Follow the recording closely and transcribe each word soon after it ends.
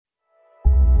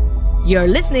You're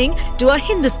listening to a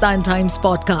Hindustan Times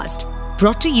podcast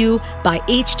brought to you by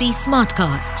HT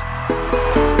Smartcast.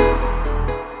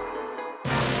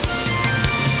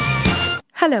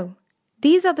 Hello,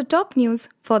 these are the top news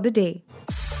for the day.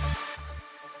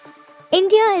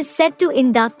 India is set to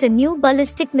induct a new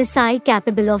ballistic missile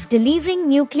capable of delivering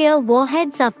nuclear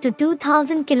warheads up to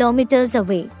 2,000 kilometers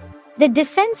away. The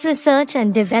Defense Research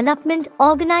and Development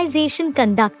Organization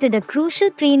conducted a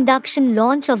crucial pre-induction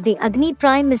launch of the Agni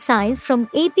Prime missile from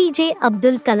APJ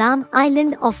Abdul Kalam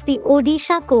Island off the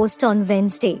Odisha coast on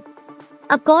Wednesday.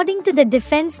 According to the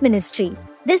Defense Ministry,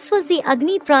 this was the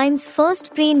Agni Prime's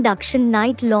first pre-induction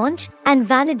night launch and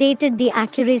validated the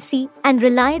accuracy and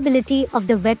reliability of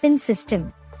the weapon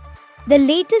system. The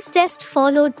latest test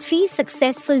followed 3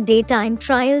 successful daytime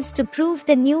trials to prove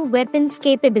the new weapon's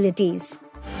capabilities.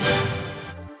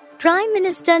 Prime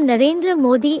Minister Narendra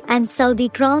Modi and Saudi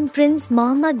Crown Prince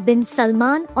Mohammed bin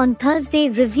Salman on Thursday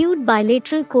reviewed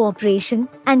bilateral cooperation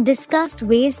and discussed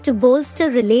ways to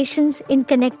bolster relations in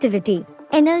connectivity,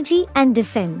 energy and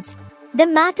defense. The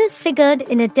matters figured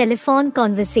in a telephone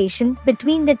conversation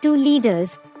between the two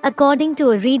leaders, according to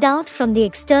a readout from the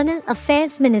External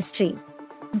Affairs Ministry.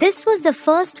 This was the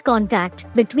first contact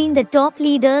between the top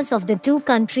leaders of the two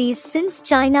countries since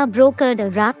China brokered a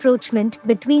rapprochement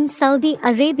between Saudi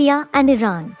Arabia and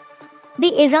Iran.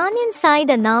 The Iranian side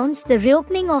announced the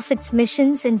reopening of its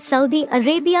missions in Saudi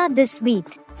Arabia this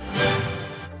week.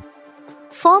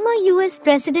 Former US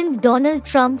President Donald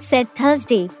Trump said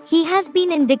Thursday he has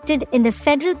been indicted in the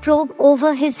federal probe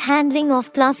over his handling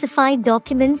of classified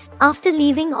documents after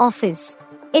leaving office.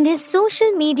 In his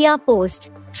social media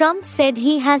post, Trump said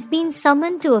he has been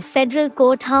summoned to a federal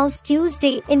courthouse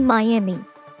Tuesday in Miami.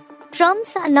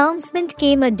 Trump's announcement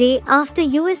came a day after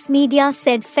US media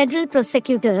said federal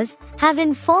prosecutors have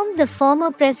informed the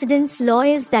former president's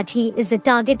lawyers that he is the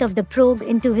target of the probe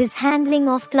into his handling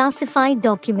of classified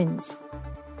documents.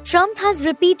 Trump has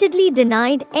repeatedly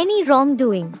denied any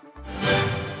wrongdoing.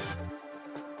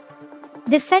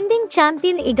 Defending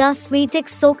champion Iga Swiatek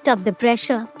soaked up the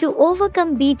pressure to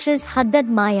overcome Beatrice Haddad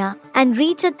Maia and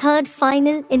reach a third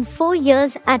final in 4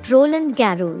 years at Roland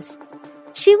Garros.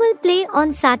 She will play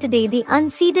on Saturday the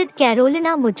unseeded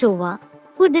Karolina Muchova,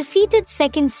 who defeated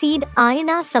second seed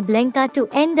Aryna Sabalenka to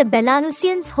end the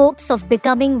Belarusians' hopes of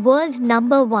becoming world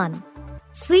number 1.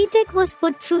 Swiatek was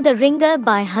put through the ringer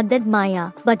by Haddad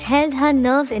Maia but held her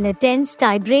nerve in a tense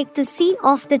tiebreak to see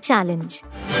off the challenge.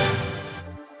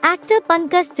 Actor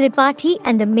Pankaj Tripathi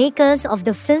and the makers of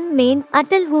the film Main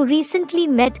Atal, who recently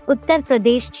met Uttar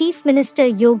Pradesh Chief Minister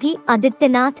Yogi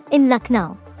Adityanath in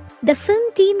Lucknow. The film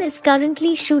team is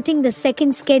currently shooting the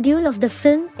second schedule of the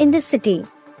film in the city.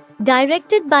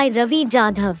 Directed by Ravi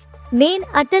Jadhav, Main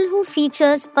Atal, who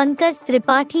features Pankaj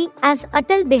Tripathi as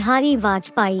Atal Bihari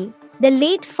Vajpayee, the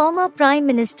late former Prime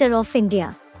Minister of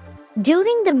India.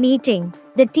 During the meeting,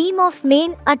 the team of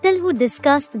Main Atal, who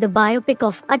discussed the biopic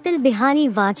of Atal Bihari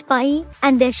Vajpayee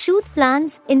and their shoot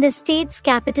plans in the state's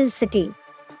capital city.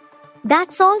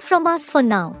 That's all from us for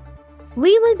now.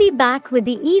 We will be back with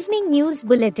the evening news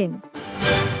bulletin.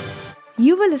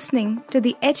 You were listening to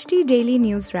the HT Daily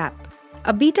News Wrap,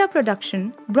 a beta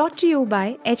production brought to you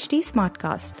by HT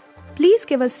Smartcast. Please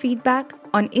give us feedback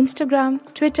on Instagram,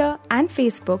 Twitter and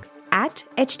Facebook at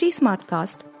HT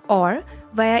Smartcast or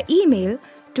via email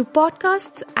to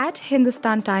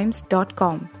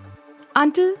podcasts@hindustantimes.com.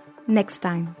 Until next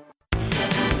time.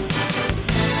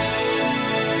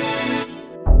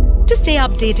 To stay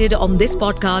updated on this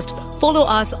podcast, follow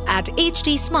us at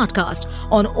HT Smartcast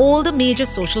on all the major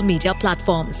social media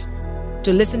platforms.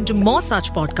 To listen to more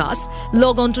such podcasts,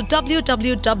 log on to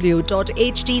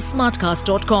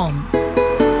www.htsmartcast.com.